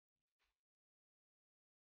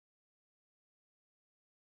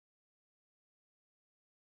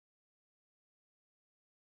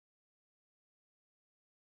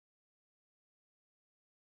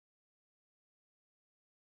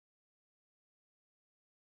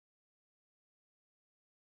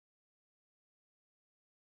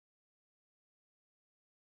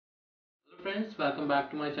Friends, welcome back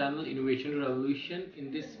to my channel Innovation Revolution.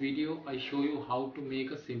 In this video I show you how to make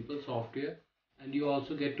a simple software, and you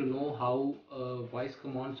also get to know how voice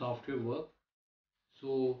command software work.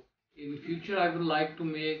 So in future I would like to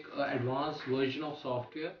make an advanced version of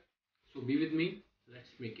software, so be with me. Let's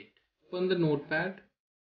make it. Open the notepad.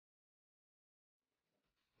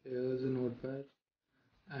 Here's the notepad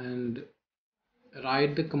and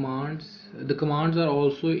write the commands. The commands are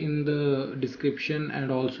also in the description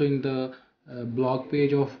and also in the blog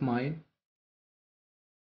page of mine.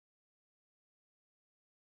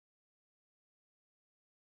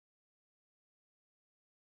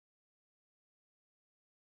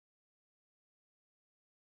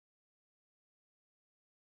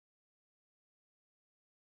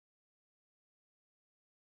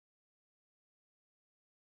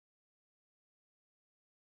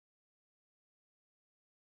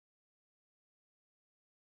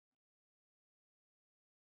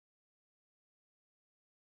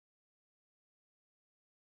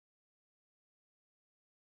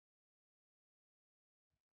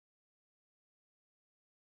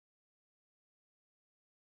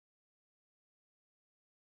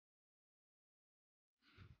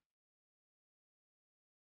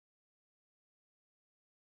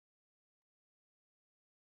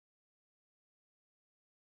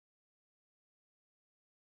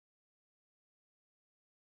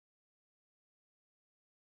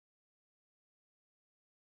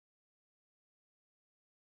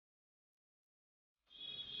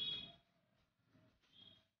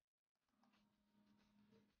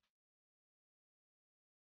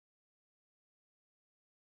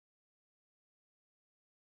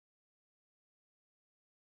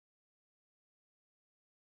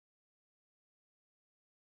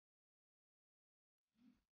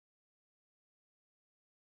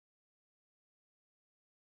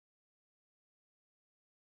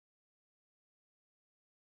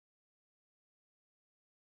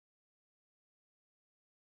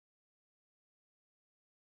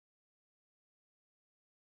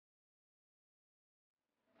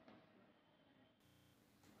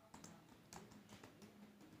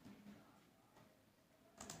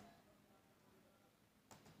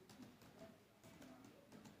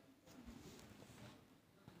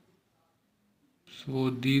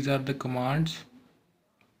 So these are the commands.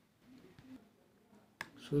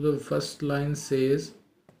 So the first line says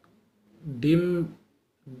dim.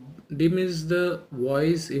 Dim is the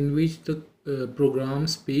voice in which the program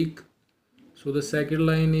speak. So the second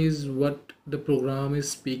line is what the program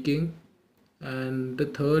is speaking, and the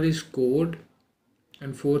third is code,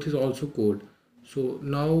 and fourth is also code. So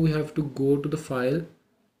now we have to go to the file.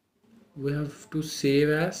 We have to save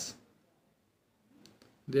as.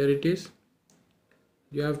 There it is.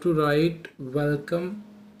 You have to write welcome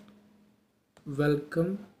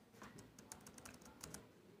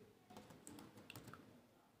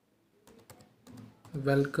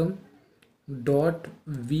dot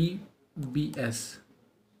vbs,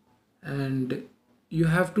 and you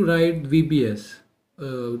have to write vbs.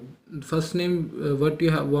 First name, what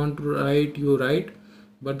you want to write, you write,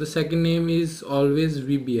 but the second name is always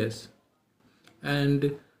vbs.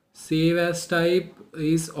 And save as type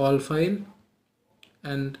is all file,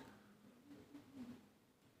 and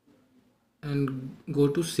go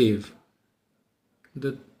to save.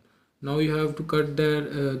 Now you have to cut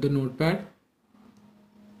the notepad.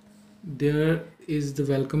 There is the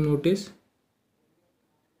welcome notice.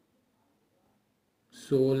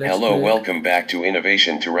 So let's Hello, welcome back to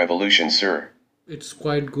Innovation to Revolution, sir. It's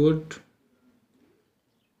quite good.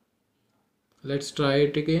 Let's try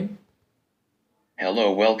it again.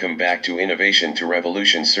 Hello, welcome back to Innovation to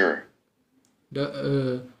Revolution, sir.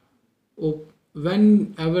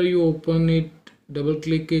 Whenever you open it, double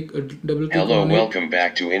click Hello, on welcome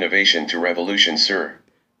back to Innovation to Revolution, sir.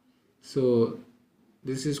 So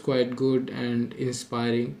this is quite good and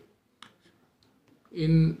inspiring.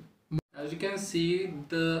 As you can see,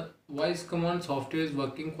 the voice command software is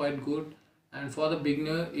working quite good, and for the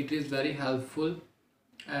beginner it is very helpful.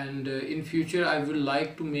 And in future I would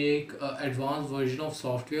like to make an advanced version of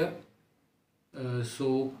software.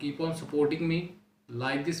 So keep on supporting me,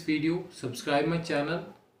 like this video, subscribe my channel,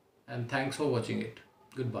 and thanks for watching it.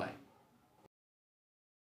 Goodbye.